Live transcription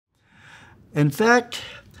In fact,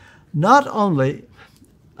 not only,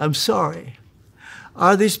 I'm sorry,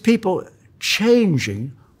 are these people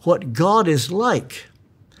changing what God is like,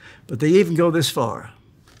 but they even go this far,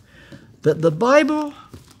 that the Bible,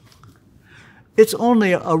 it's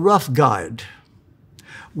only a rough guide.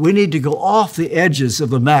 We need to go off the edges of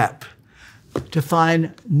the map to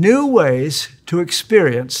find new ways to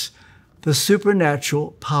experience the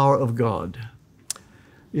supernatural power of God.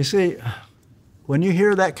 You see, when you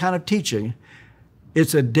hear that kind of teaching,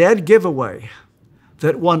 it's a dead giveaway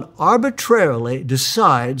that one arbitrarily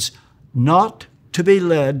decides not to be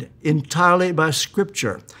led entirely by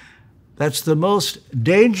Scripture. That's the most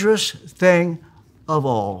dangerous thing of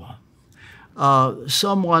all.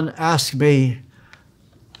 Someone asked me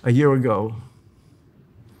a year ago,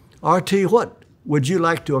 RT, what would you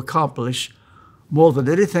like to accomplish more than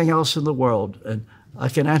anything else in the world? And I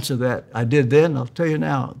can answer that. I did then, I'll tell you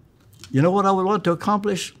now. You know what I would want to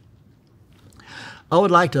accomplish? I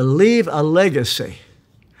would like to leave a legacy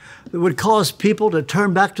that would cause people to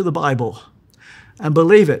turn back to the Bible and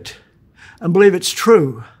believe it, and believe it's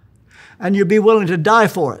true, and you'd be willing to die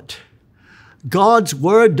for it. God's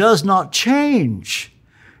Word does not change.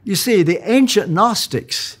 You see, the ancient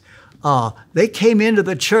Gnostics, they came into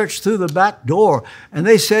the church through the back door, and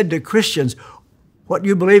they said to Christians, what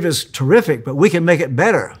you believe is terrific, but we can make it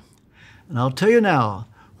better. And I'll tell you now,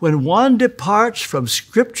 when one departs from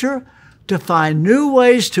Scripture to find new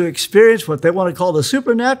ways to experience what they want to call the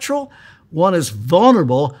supernatural, one is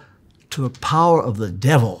vulnerable to the power of the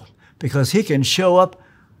devil, because he can show up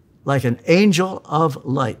like an angel of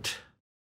light.